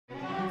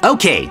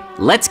Okay,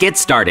 let's get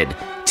started.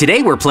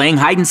 Today we're playing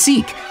hide and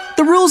seek.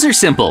 The rules are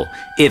simple.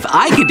 If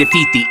I could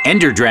defeat the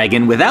Ender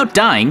Dragon without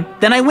dying,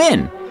 then I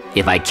win.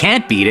 If I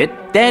can't beat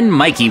it, then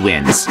Mikey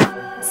wins.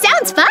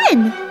 Sounds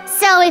fun!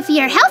 So if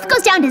your health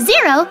goes down to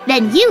 0,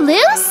 then you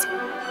lose?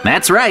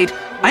 That's right.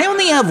 I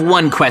only have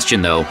one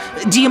question though.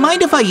 Do you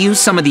mind if I use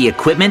some of the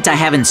equipment I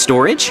have in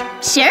storage?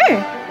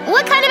 Sure.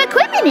 What kind of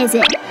equipment is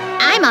it?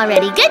 I'm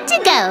already good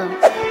to go.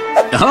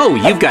 Oh,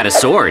 you've got a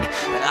sword.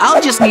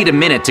 I'll just need a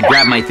minute to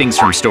grab my things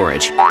from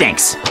storage.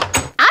 Thanks. All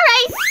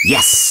right.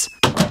 Yes.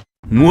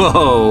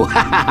 Whoa,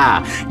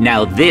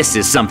 now this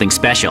is something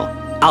special.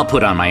 I'll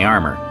put on my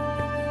armor.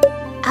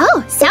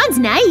 Oh, sounds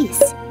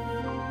nice.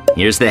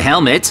 Here's the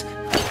helmet.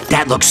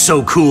 That looks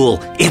so cool.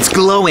 It's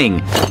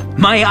glowing.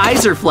 My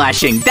eyes are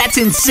flashing. That's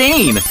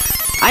insane.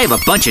 I have a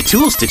bunch of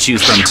tools to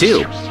choose from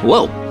too.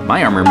 Whoa,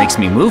 my armor makes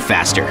me move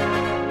faster.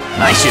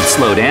 I should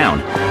slow down.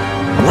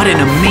 What an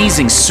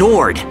amazing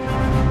sword.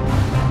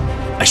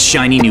 A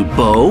shiny new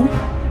bow.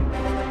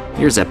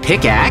 Here's a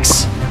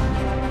pickaxe.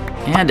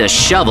 And a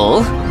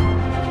shovel.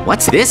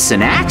 What's this,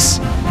 an axe?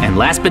 And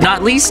last but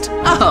not least,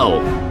 a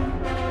hoe.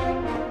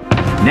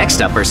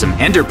 Next up are some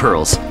ender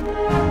pearls.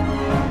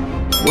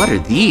 What are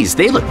these?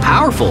 They look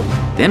powerful.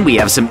 Then we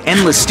have some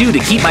endless stew to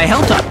keep my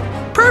health up.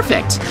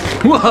 Perfect.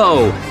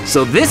 Whoa,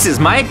 so this is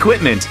my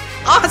equipment.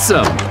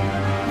 Awesome.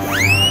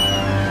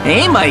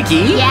 Hey, Mikey.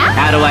 Yeah?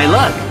 How do I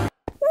look?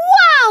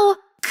 Wow,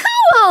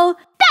 cool.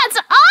 That's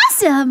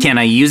awesome. Can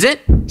I use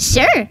it?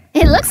 Sure,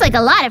 it looks like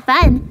a lot of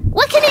fun.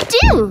 What can it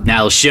do?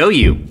 I'll show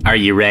you. Are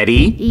you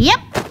ready? Yep,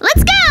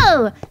 let's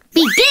go.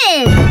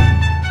 Begin.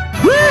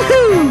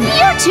 Woohoo!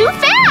 You're too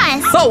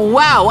fast. Oh,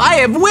 wow, I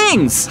have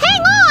wings.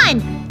 Hang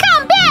on,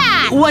 come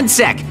back. One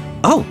sec.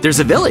 Oh, there's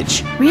a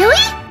village. Really?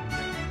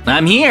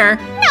 I'm here.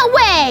 No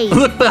way.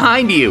 Look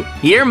behind you.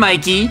 Here,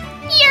 Mikey.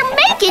 You're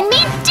making me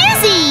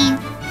dizzy.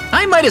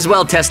 I might as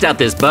well test out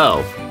this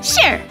bow.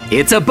 Sure.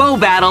 It's a bow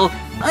battle.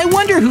 I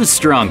wonder who's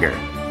stronger.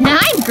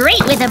 I'm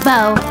great with a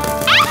bow.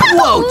 Ouch!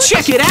 Whoa,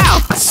 check it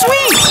out!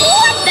 Sweet!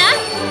 What the?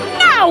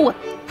 No!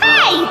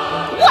 Hey!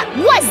 What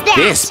was that?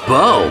 This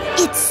bow.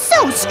 It's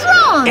so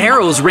strong.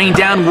 Arrows rain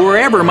down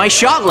wherever my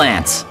shot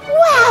lands.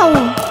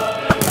 Wow!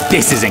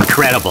 This is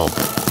incredible.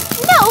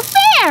 No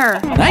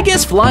fair! I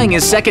guess flying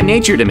is second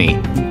nature to me.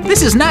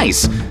 This is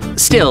nice.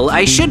 Still,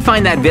 I should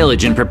find that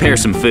village and prepare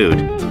some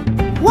food.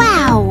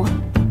 Wow!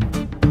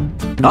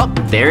 Oh,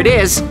 there it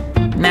is.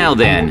 Now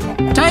then,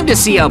 time to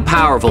see how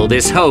powerful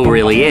this hoe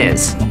really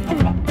is.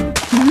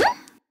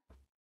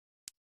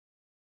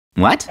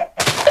 What?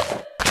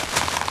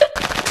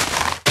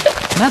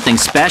 Nothing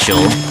special.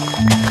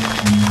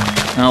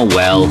 Oh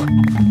well.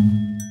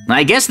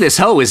 I guess this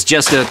hoe is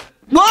just a…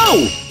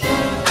 Whoa!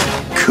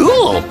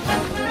 Cool!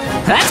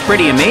 That's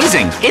pretty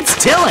amazing. It's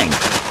tilling.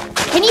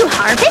 Can you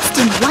harvest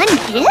in one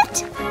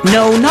hit?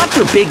 No, not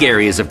for big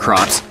areas of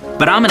crops,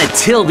 but I'm gonna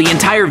till the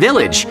entire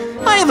village.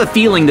 I have a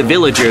feeling the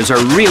villagers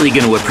are really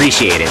gonna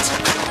appreciate it.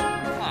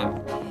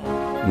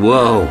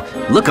 Whoa,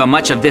 look how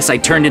much of this I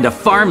turned into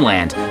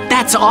farmland.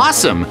 That's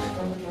awesome.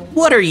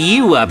 What are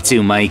you up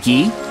to,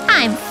 Mikey?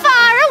 I'm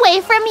far away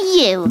from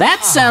you.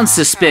 That sounds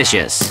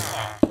suspicious.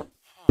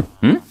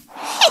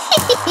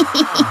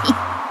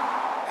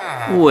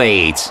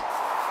 Wait,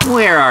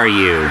 where are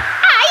you?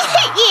 I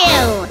hit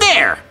you!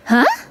 There!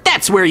 Huh?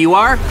 That's where you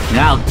are.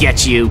 I'll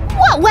get you.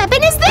 What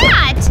weapon is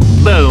that?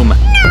 Boom.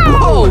 No!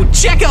 Whoa,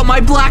 check out my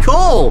black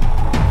hole.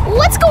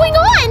 What's going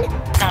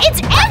on?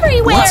 It's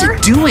everywhere! What's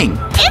it doing?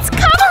 It's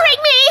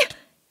covering me!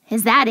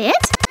 Is that it?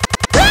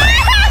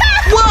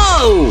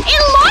 Whoa!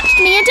 It launched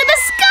me into the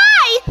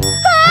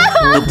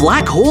sky! The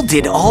black hole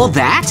did all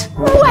that?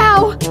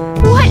 Wow!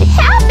 What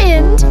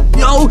happened?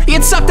 Oh,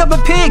 it sucked up a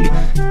pig!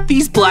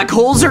 These black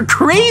holes are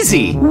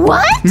crazy!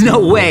 What?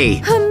 No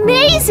way!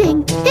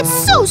 Amazing! It's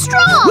so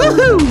strong!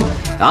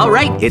 Woohoo!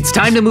 Alright, it's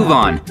time to move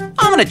on.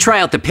 I'm gonna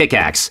try out the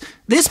pickaxe.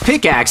 This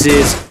pickaxe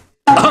is…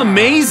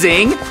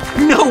 amazing!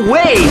 No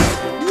way!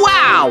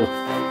 Wow!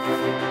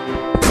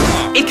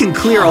 It can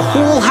clear a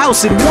whole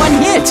house in one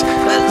hit!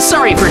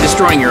 Sorry for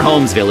destroying your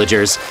homes,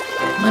 villagers.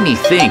 Let me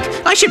think.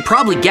 I should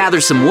probably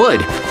gather some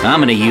wood. I'm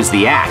gonna use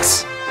the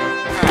axe.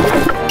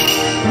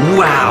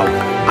 Wow!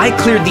 I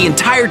cleared the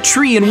entire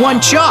tree in one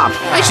chop!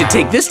 I should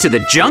take this to the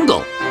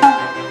jungle.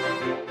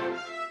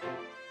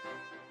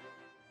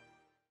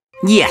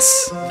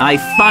 Yes! I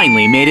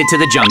finally made it to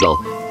the jungle.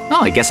 Oh,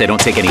 I guess I don't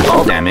take any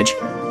fall damage.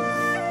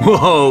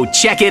 Whoa,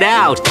 check it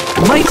out!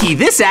 Mikey,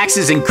 this axe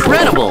is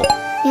incredible!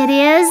 It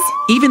is?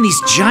 Even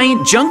these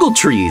giant jungle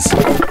trees.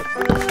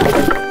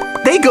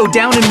 They go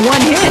down in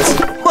one hit!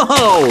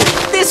 Whoa!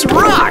 This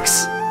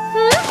rocks!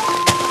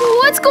 Huh?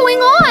 What's going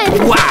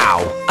on?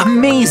 Wow!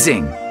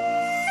 Amazing!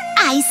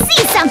 I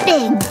see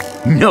something!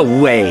 No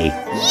way!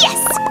 Yes!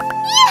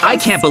 Yes! I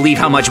can't believe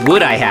how much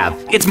wood I have.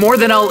 It's more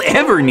than I'll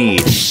ever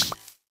need.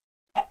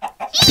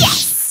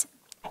 Yes!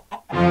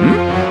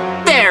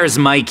 There's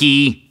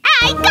Mikey.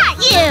 I got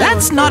you!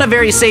 That's not a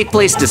very safe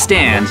place to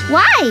stand.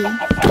 Why?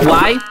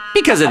 Why?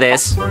 Because of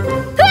this.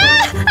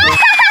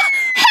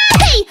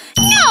 Hey!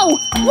 No!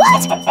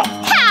 What?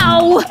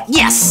 How?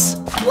 Yes!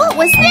 What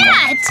was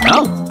that?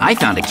 Oh, I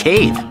found a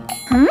cave.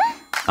 Hmm?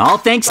 All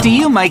thanks to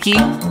you, Mikey.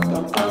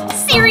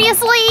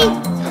 Seriously?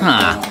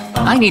 Huh.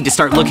 I need to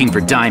start looking for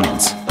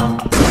diamonds.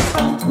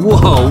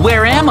 Whoa,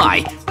 where am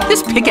I?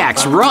 This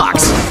pickaxe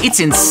rocks. It's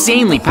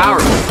insanely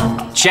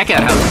powerful. Check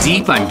out how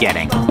deep I'm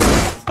getting.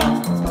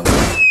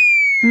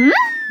 Hmm?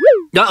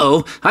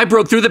 Uh-oh, I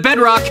broke through the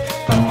bedrock.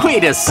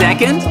 Wait a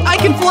second, I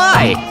can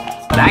fly.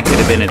 That could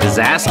have been a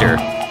disaster.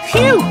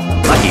 Phew,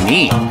 lucky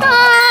me.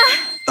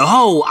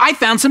 Oh, I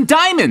found some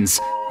diamonds.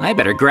 I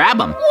better grab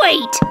them.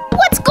 Wait,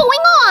 what's going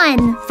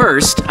on?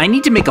 First, I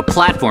need to make a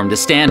platform to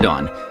stand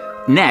on.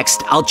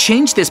 Next, I'll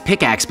change this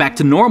pickaxe back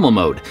to normal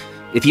mode.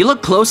 If you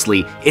look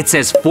closely, it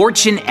says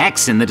Fortune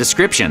X in the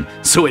description,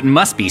 so it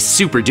must be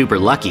super duper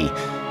lucky.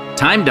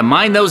 Time to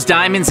mine those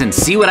diamonds and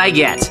see what I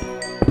get.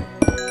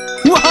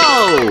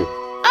 Whoa!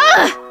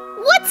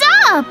 What's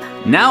up?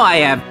 Now I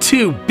have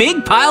 2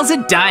 big piles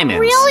of diamonds.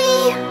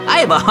 Really? I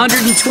have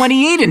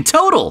 128 in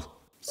total.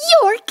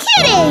 You're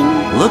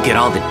kidding! Look at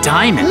all the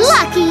diamonds.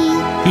 Lucky!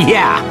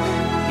 Yeah.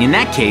 In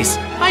that case,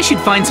 I should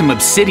find some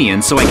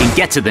obsidian so I can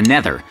get to the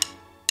nether.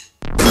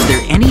 Is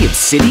there any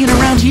obsidian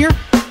around here?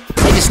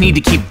 I just need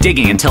to keep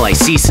digging until I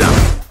see some.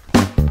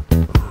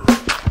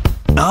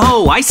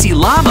 Oh, I see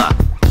lava.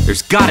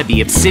 There's gotta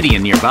be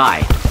obsidian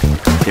nearby.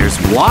 There's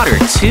water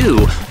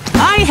too.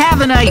 I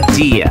have an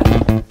idea.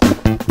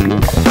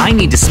 I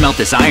need to smelt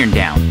this iron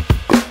down.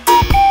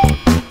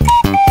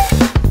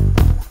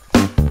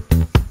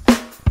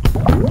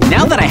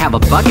 Now that I have a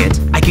bucket,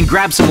 I can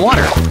grab some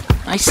water.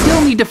 I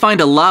still need to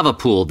find a lava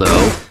pool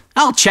though.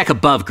 I'll check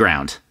above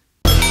ground.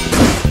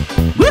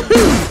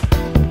 Woohoo!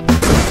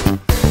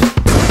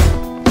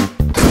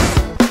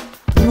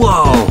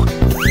 Whoa!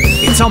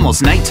 It's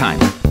almost nighttime.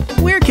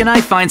 Where can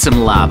I find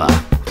some lava?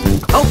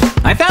 Oh,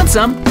 I found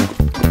some!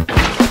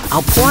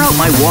 I'll pour out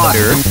my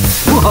water.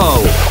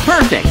 Whoa!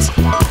 Perfect!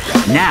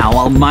 Now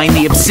I'll mine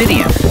the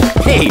obsidian.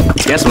 Hey,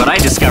 guess what I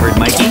discovered,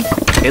 Mikey?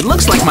 It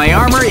looks like my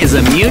armor is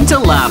immune to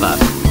lava.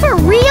 For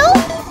real?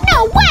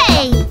 No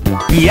way!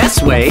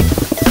 Yes, way.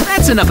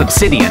 That's enough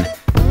obsidian.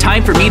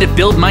 Time for me to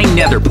build my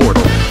nether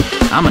portal.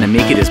 I'm gonna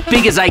make it as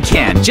big as I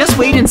can. Just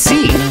wait and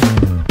see.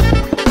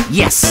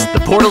 Yes, the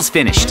portal's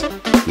finished.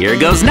 Here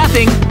goes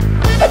nothing.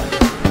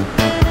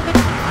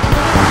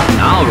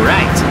 All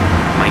right,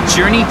 my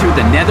journey through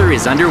the nether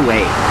is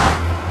underway.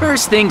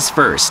 First things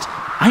first,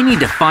 I need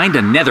to find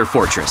a nether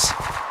fortress.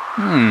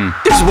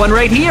 There's one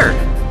right here.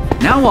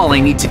 Now all I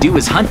need to do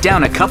is hunt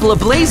down a couple of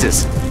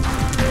blazes.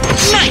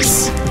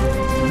 Nice!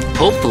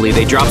 Hopefully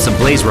they drop some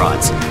blaze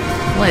rods.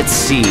 Let's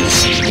see,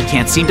 I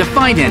can't seem to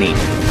find any.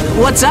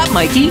 What's up,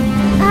 Mikey?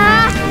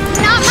 Not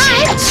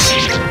much.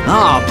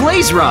 Ah,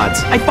 blaze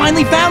rods! I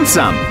finally found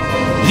some!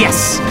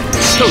 Yes!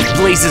 Those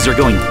blazes are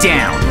going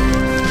down!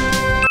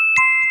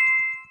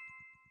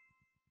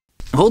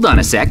 Hold on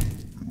a sec.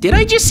 Did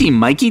I just see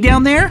Mikey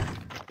down there?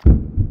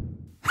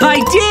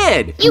 I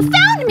did! You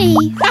found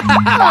me!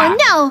 Oh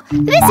no,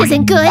 this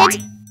isn't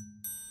good.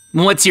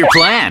 What's your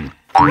plan?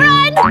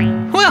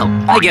 Run! Well,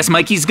 I guess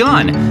Mikey's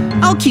gone.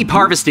 I'll keep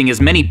harvesting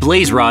as many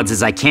blaze rods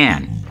as I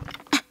can.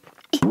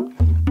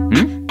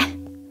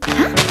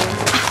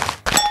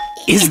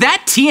 Is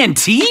that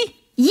TNT?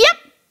 Yep,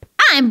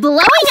 I'm blowing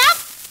up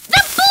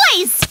the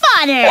blaze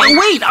spotter!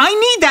 Wait, I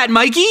need that,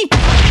 Mikey!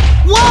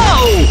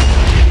 Whoa!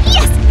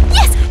 Yes,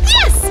 yes,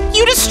 yes!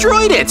 You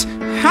destroyed it!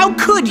 How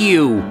could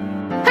you?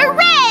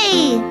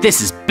 Hooray!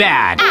 This is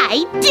bad.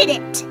 I did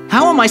it!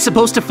 How am I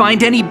supposed to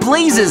find any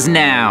blazes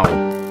now?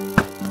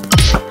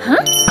 Huh?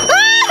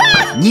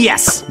 Ah!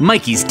 Yes,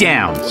 Mikey's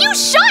down. You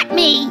shot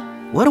me!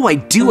 What do I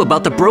do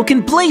about the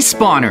broken blaze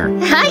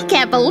spawner? I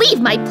can't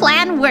believe my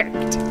plan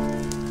worked.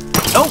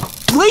 Oh,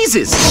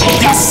 blazes!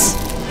 Yes!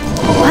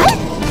 What?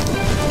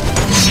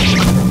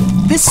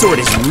 This sword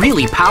is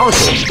really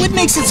powerful. What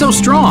makes it so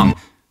strong?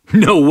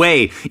 No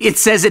way! It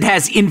says it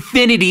has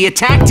infinity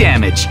attack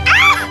damage.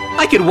 Ah!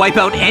 I could wipe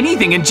out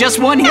anything in just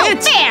one No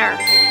hit. fair!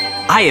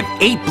 I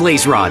have 8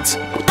 blaze rods.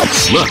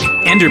 Look,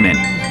 Enderman.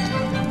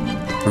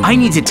 I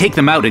need to take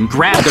them out and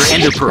grab their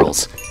ender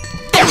pearls.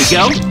 There we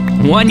go.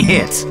 1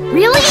 hit.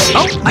 Really?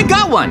 Oh, I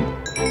got one.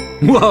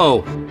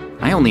 Whoa,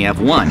 I only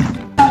have 1.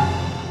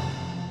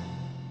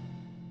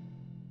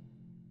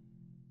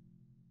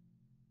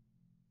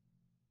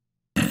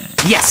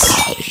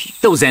 Yes,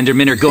 those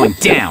endermen are going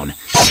down.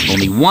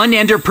 Only 1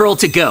 ender pearl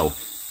to go.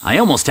 I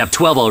almost have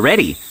 12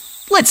 already.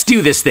 Let's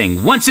do this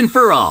thing once and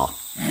for all.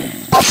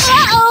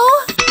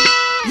 Uh-oh!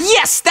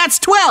 Yes, that's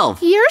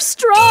 12! You're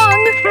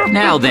strong.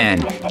 Now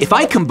then, if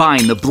I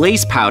combine the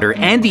blaze powder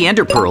and the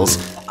ender pearls,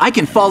 I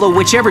can follow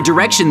whichever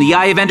direction the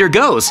Eye of Ender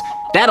goes.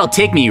 That'll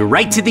take me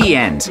right to the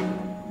end.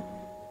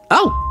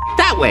 Oh,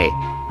 that way.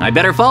 I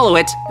better follow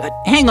it.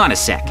 Hang on a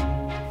sec.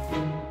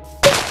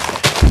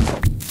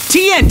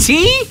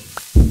 TNT?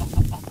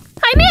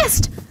 I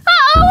missed.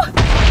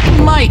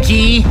 Uh-oh!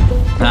 Mikey,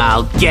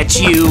 I'll get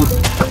you.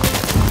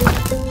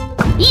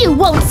 You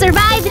won't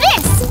survive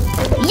this.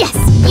 Yes,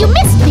 you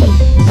missed me.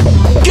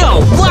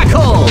 Go, black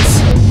holes!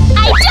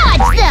 I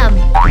Dodge them!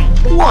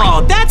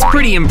 Whoa, that's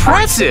pretty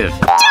impressive.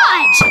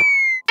 Dodge!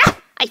 Ah,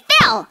 I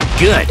fell!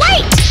 Good.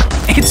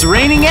 Wait! It's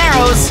raining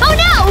arrows. Oh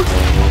no!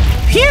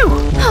 Phew!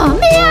 Oh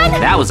man!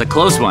 That was a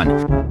close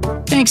one.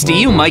 Thanks to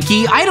you,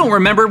 Mikey, I don't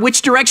remember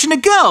which direction to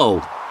go.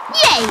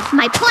 Yay!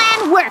 My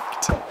plan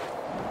worked!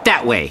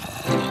 That way.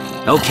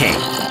 Okay,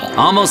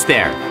 almost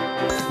there.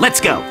 Let's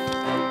go.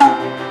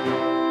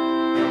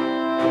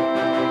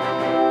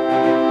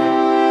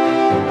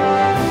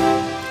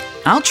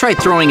 I'll try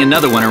throwing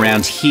another one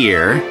around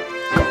here.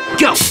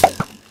 Go!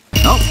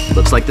 Oh,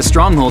 looks like the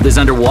stronghold is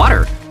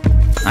underwater.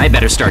 I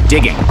better start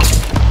digging.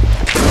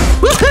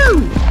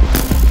 Woohoo!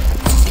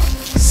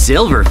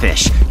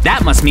 Silverfish.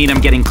 That must mean I'm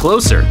getting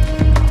closer.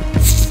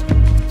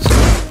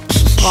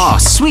 Oh,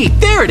 sweet,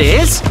 there it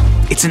is!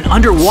 It's an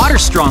underwater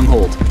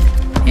stronghold.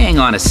 Hang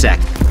on a sec.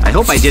 I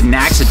hope I didn't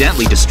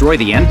accidentally destroy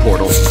the end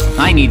portal.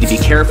 I need to be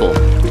careful.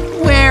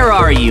 Where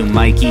are you,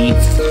 Mikey?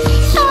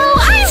 Oh,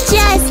 I'm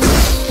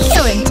just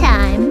killing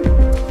time.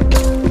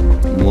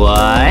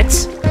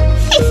 What?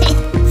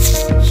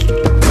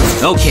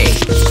 Okay.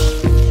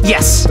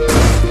 Yes!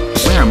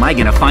 Where am I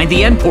gonna find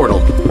the end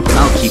portal?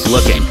 I'll keep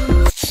looking.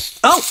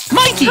 Oh,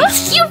 Mikey!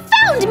 You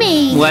found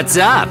me! What's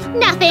up?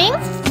 Nothing.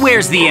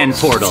 Where's the end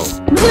portal?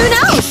 Who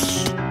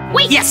knows?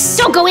 Wait, Yes!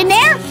 don't go in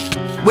there!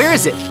 Where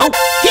is it? Oh,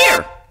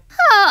 here!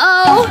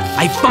 Uh-oh.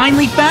 I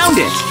finally found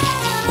it!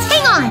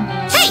 Hang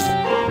on.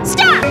 Hey,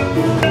 stop!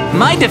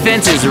 My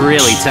defense is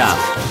really tough.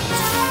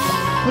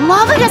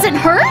 Lava doesn't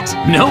hurt?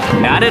 Nope,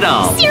 not at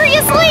all.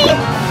 Seriously?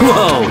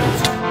 Whoa!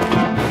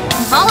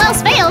 If all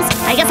else fails,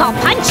 I guess I'll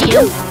punch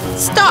you.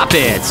 Stop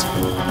it!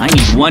 I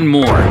need one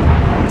more.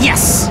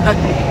 Yes!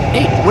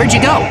 Hey, where'd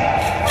you go?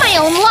 My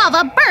own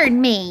lava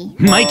burned me.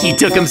 Mikey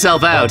took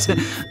himself out.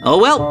 Oh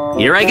well,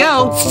 here I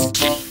go.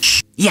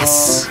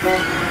 Yes!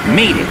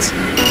 Made it.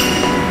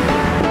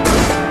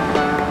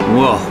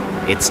 Whoa,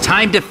 it's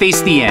time to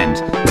face the end.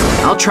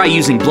 I'll try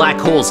using black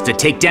holes to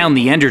take down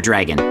the Ender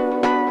Dragon.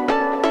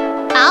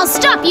 I'll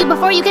stop you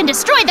before you can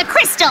destroy the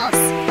crystals.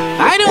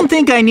 I don't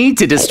think I need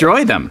to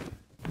destroy them.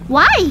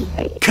 Why?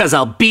 'Cause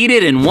I'll beat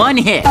it in one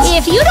hit.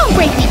 If you don't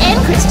break the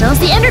end crystals,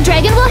 the Ender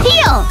Dragon will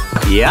heal.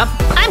 Yep.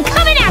 I'm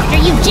coming after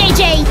you,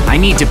 JJ. I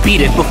need to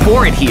beat it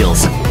before it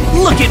heals.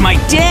 Look at my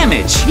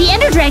damage! The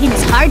Ender Dragon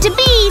is hard to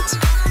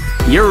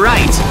beat. You're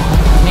right.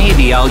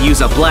 Maybe I'll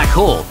use a black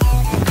hole.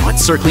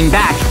 What's circling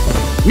back?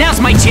 Now's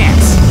my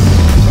chance.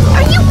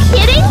 Are you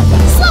kidding?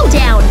 Slow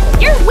down.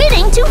 You're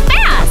winning too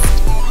fast.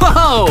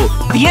 Whoa!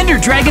 The Ender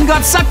Dragon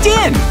got sucked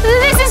in!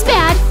 This is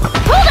bad.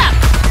 Hold up.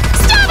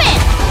 Stop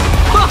it.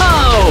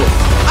 Whoa!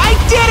 I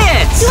did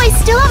it! Do I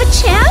still have a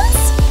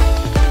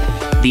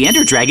chance? The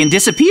Ender Dragon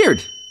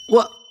disappeared.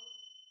 What?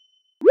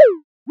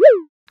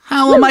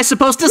 How am I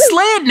supposed to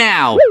slay it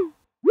now?